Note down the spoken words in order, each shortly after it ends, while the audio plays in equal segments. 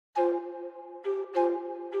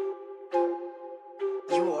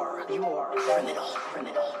You are a criminal,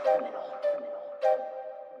 criminal, criminal,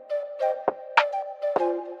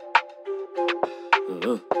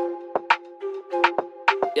 criminal.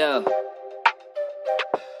 Yeah.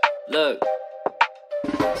 Look.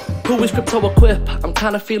 Who is CryptoEquip? I'm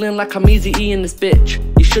kinda feeling like I'm Eazy-E in this bitch.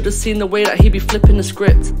 You should've seen the way that he be flipping the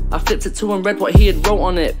script. I flipped it to and read what he had wrote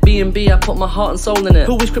on it. B&B, I put my heart and soul in it.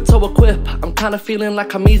 Who is CryptoEquip? I'm kinda feeling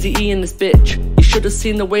like I'm Eazy-E in this bitch. You should've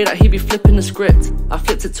seen the way that he be flipping the script. I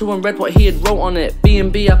flipped it to and read what he had wrote on it.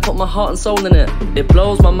 B&B, I put my heart and soul in it. It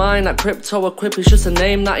blows my mind that CryptoEquip is just a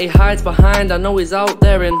name that he hides behind. I know he's out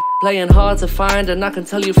there and playing hard to find, and I can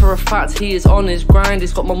tell you for a fact he is on his grind.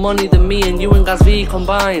 He's got more money than me and you and Gaz V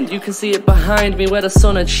combined. You can see it behind me where the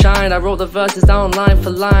sun had shined. I wrote the verses down line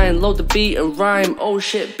for line, load the beat and rhyme. Oh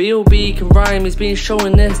shit, Bielby can rhyme. He's been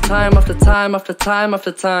showing this time after time after time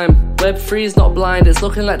after time. Web3's not blind, it's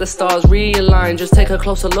looking like the stars realign. Just take a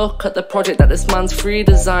closer look at the project that this man's free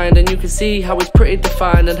designed, and you can see how it's pretty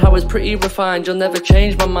defined and how it's pretty refined. You'll never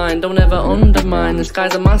change my mind, don't ever undermine. This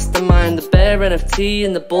guy's a mastermind. The BBNFT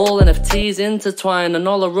and the bull NFTs intertwine, and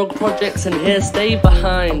all the rug projects in here stay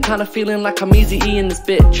behind. I'm kinda feeling like I'm Eazy-E in this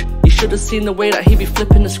bitch. You should've seen the way that he be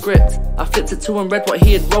flipping the script. I flipped it to and read what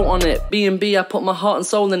he had wrote on it. B&B, I put my heart and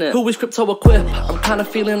soul in it. Who is CryptoEquip? I'm kinda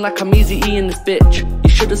feeling like I'm Eazy-E in this bitch. You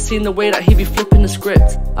should've seen the way that he be flipping the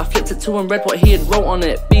script. I flipped it to and read what he had wrote on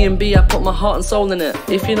it. B&B, I put my heart and soul in it.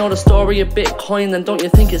 If you know the story of Bitcoin, then don't you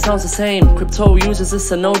think it sounds the same? Crypto uses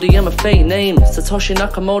this Anodium, a fake name. Satoshi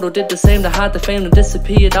Nakamoto did the same. They had the fame and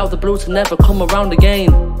disappeared out the blue to never come around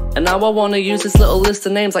again. And now I wanna use this little list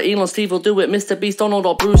of names like Elon, Steve will do it, Mr. Beast, Donald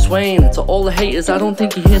or Bruce Wayne. To all the haters, I don't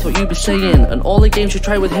think he hears what you be saying, and all the games you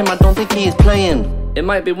try with him, I don't think he is playing. It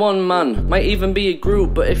might be one man, might even be a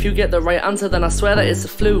group, but if you get the right answer, then I swear that it's a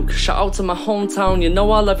fluke. Shout out to my hometown, you know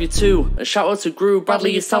I love you too. And shout out to Gru,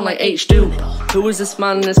 Bradley, you sound like H2. Who is this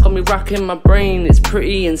man? It's got me racking my brain. It's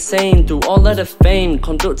pretty insane, through all of the fame,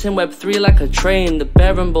 conducting Web3 like a train. The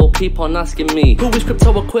bear and bull keep on asking me, who is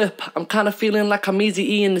CryptoEquip? I'm kinda feeling like I'm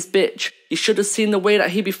Eazy-E in this bitch. You should've seen the way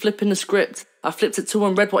that he be flipping the script. I flipped it to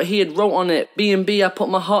and read what he had wrote on it. B&B, I put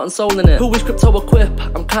my heart and soul in it. Who is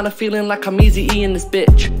CryptoEquip? I'm kinda feeling like I'm Eazy-E in this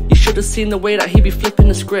bitch. You should've seen the way that he be flipping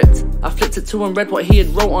the script. I flipped it to and read what he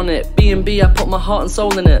had wrote on it. B&B, I put my heart and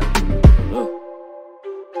soul in it.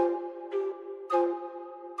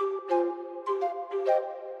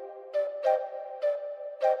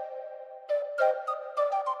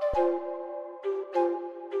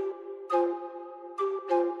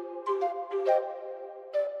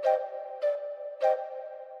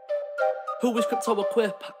 Who is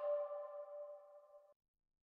CryptoEquip?